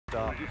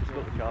start. Just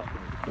got the cars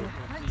coming.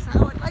 I think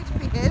so. I'd like to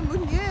be him,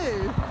 wouldn't you?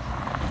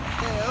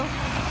 Phil.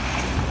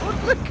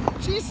 Oh, look,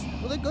 she's.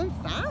 Well, they're going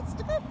fast.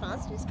 Look how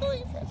fast he's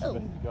going, Phil.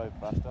 They're going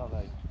fast, aren't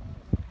they?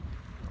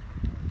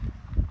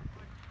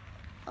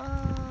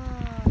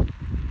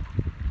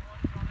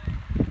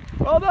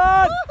 Well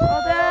done!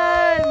 Well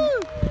done!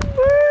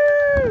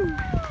 Woo!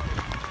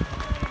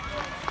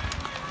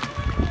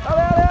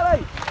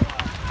 Allez!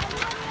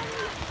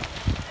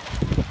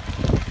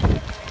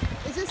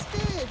 Is this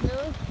good, no?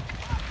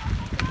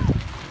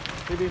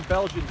 They've been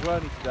Belgians,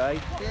 weren't he, today?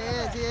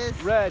 Yes,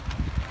 yes. Red.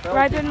 Belgian.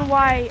 Red and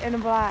white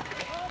and black.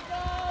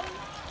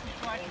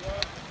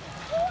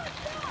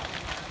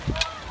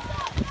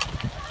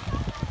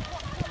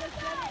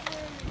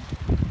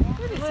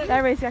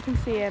 There he is, I can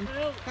see him.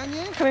 Can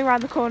you? Coming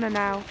round the corner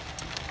now.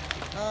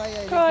 Oh,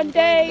 yeah. Come on,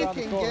 Dave.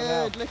 Looking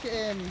good. Look at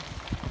him.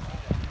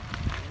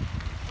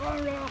 Come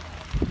on,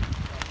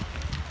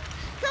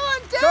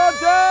 Dave! Come on,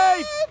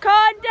 Dave! Come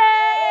on,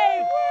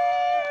 Dave!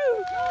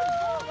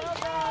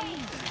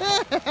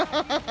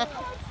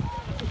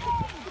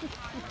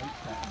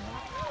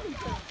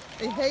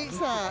 He hates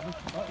that.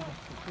 I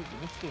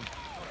missed him.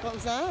 What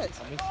was that?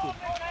 I missed him.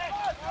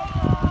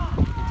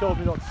 He told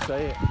me not to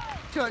say it.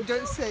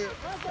 Don't say it.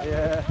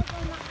 Yeah.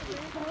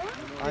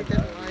 I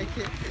didn't like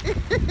it.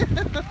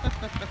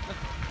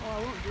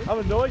 I'm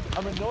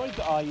annoyed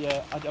that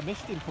I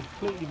missed him,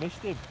 completely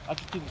missed him. I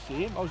just didn't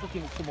see him. I was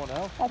looking at someone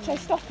else. I'd say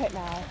stop it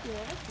now.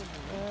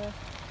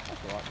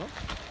 That's alright, man.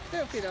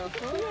 Don't feel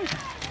awful.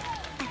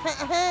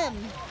 Ahem.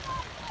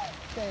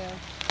 Dale.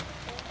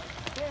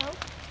 Dale.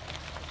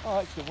 Oh,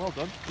 excellent. Well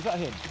done. Is that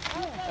him?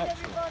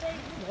 Excellent.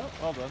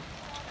 Well done.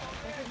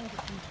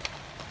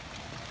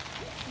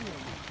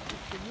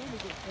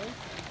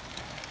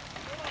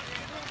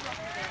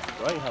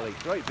 Great, Helly.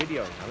 Great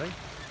videoing, Helly.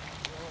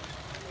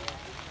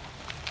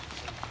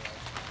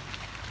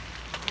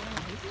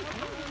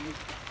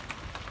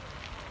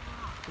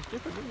 It's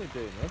different, isn't it,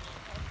 doing this?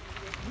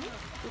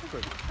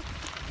 Different.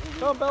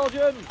 Come on,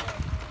 Belgians!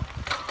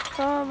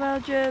 Come on,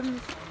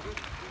 Belgians.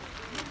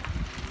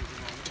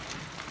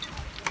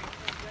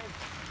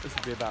 This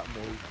will be about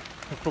me.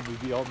 Probably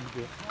beyond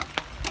it.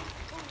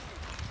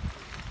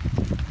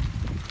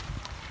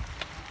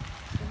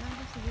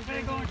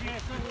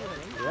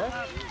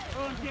 Yeah?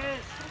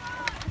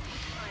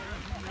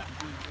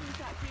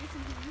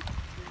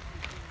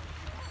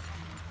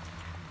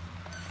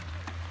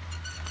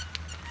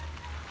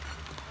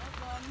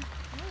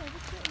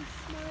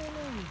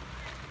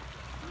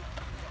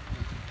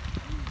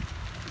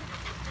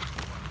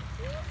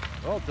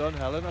 Well done,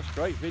 Helen. That's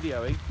great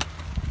videoing.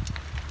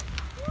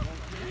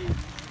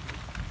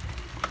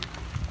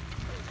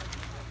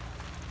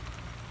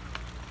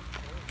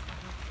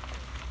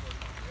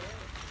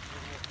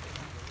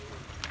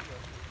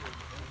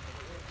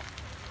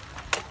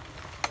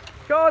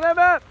 Go on,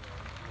 Emma!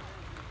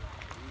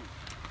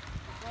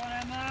 Go on,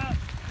 Emma!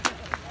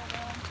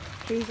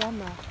 Who's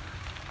Emma?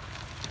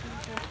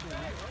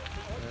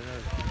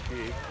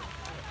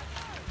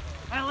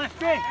 Hey,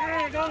 left in!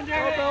 Hey, go on,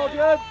 Jerry! Go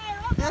Belgium!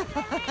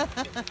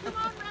 Come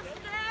on,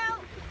 Raphael!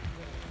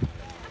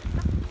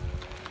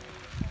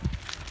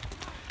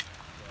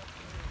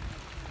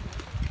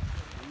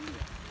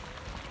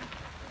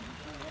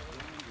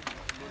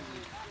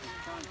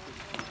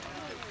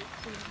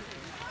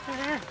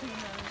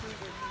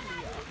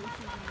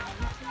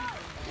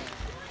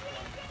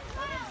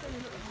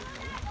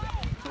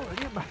 It's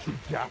already a massive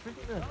gap,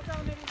 isn't there?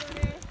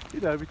 You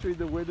know, between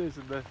the winners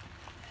and the...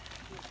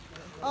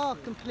 Oh,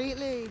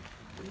 completely.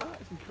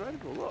 That's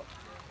incredible, look.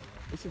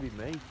 This would be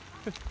me.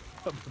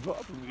 I'll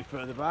probably be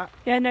further back.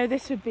 Yeah, no,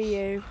 this would be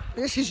you.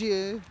 This is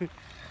you.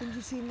 Didn't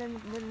you see the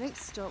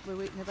next stop? We're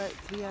waiting about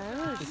 3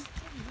 hours.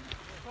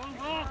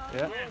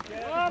 Yeah.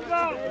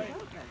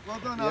 Well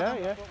done, Yeah,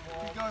 Adam. yeah.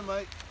 Keep going,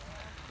 mate.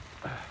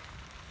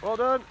 Well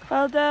done.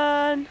 Well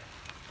done.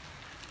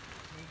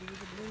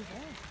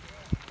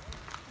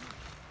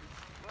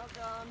 Well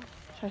done.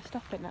 Shall I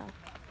stop it now?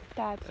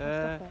 Dad, shall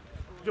I stop it?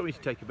 Do you want me to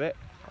take a bit?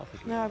 I'll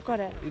take a No, I've got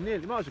it. You might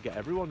as well get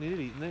everyone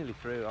nearly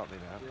through, aren't they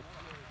now?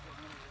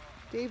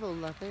 Dave will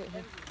love it.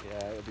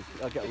 Yeah,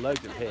 I'll get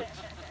loads of hits.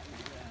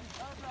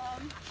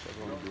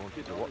 Everyone will be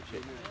wanting to watch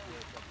it.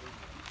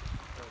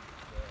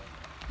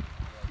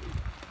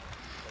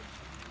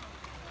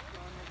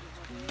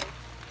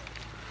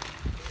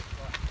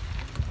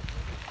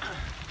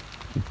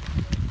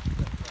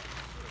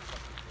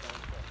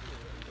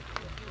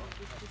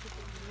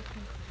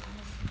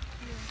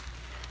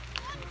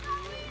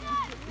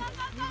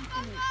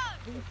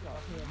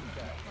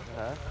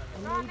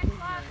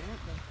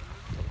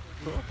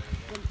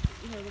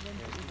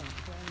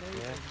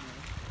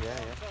 Yeah.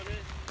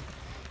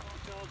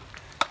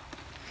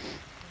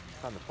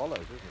 Kind of follows,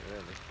 isn't it,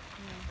 really?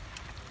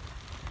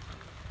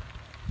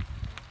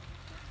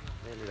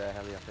 Nearly there,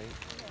 Helly, I think.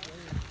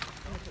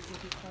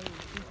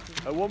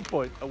 At one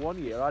point, one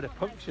year, I had a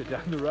puncture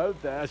down the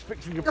road there. I was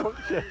fixing a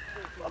puncture.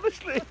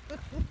 Honestly,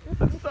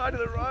 the side of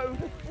the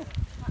road.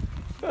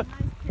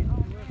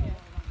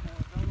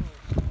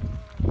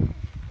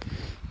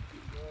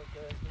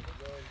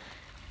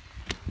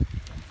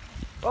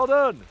 Well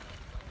done.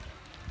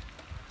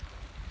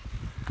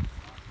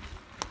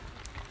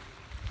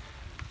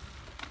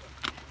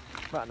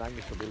 Matt and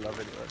Angus will be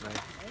loving it, won't they?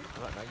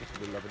 Matt and Angus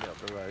will be loving it up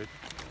the road.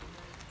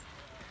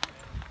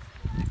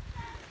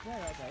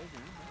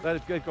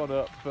 They've gone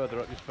up, further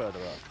up, just further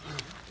up.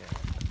 Yeah.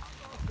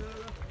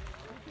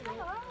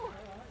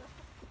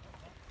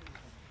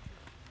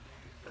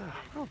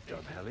 Well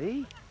done,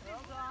 Ellie.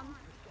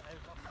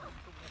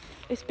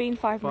 It's been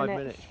 5 minutes. 5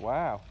 minutes,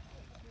 wow.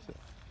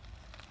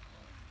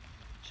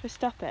 Should I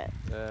stop it?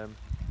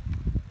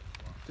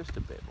 Just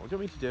a bit more. Do you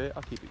want me to do it?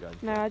 I'll keep it going.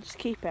 No, I'll just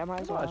keep it. I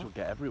might as Might well. as well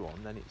get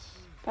everyone, then it's...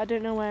 But I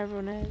don't know where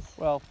everyone is.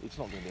 Well, it's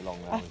not going to be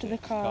long now, After is the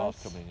it? cars.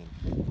 Coming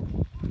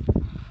in.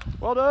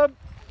 Well done!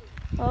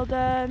 Well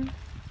done.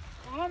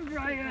 Come on,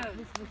 Brian.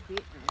 This must be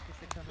it now, because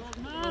the cars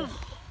Good back. man.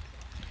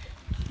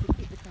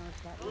 Keep the cars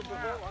back. Good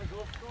man. Go.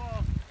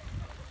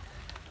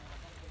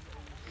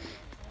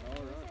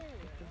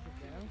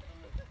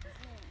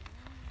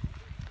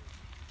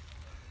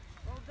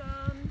 Well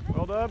done.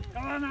 Well done!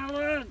 Come on,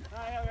 Alan.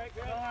 Hi, Eric.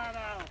 Come on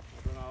now.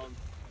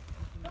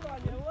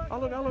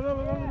 Alan!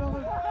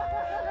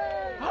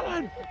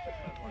 Alan!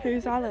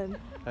 Who's Alan?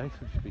 Hey,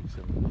 can you speak to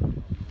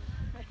him?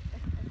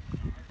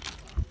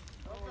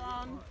 Well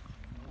done.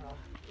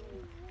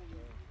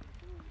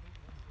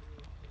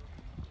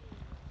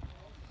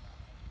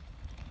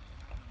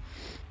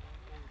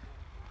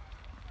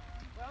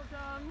 Well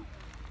done.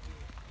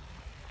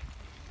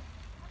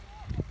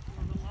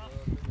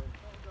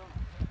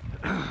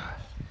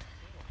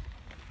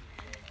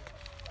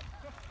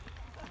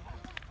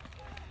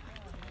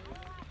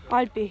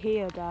 I'd be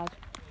here, Dad.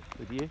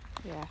 With you?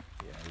 Yeah.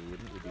 Yeah, you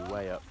wouldn't. You'd be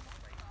way up.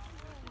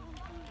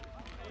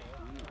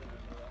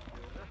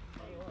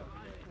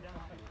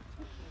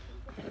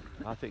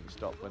 I think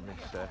stop when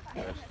this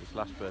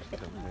last person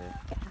comes here.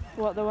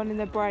 What, the one in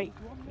the break?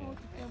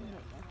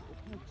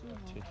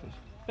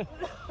 There's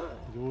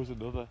always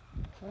another.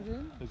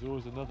 Pardon? There's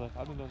always another.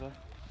 And another.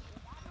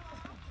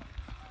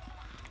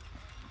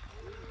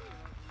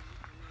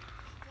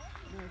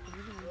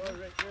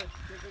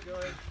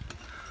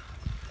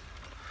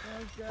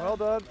 Well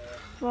done.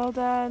 Well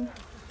done.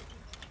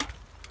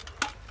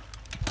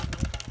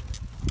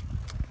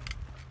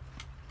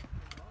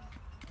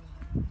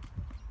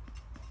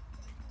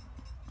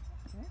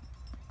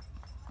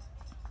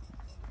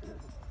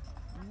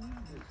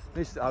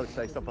 This, I would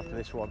say, stop after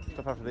this one.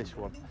 Stop after this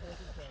one.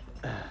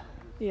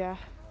 Yeah.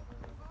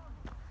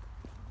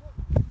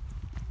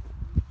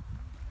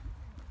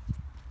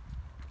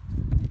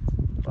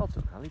 Well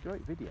done, Ali.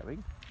 Great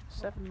videoing.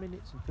 7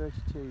 minutes and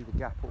 32, the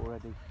gap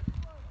already.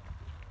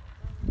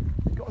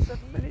 You've got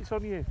 7 minutes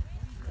on you.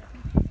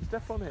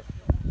 Step on it.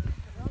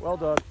 Well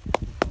done.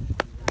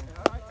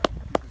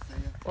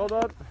 Well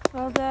done.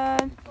 Well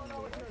done.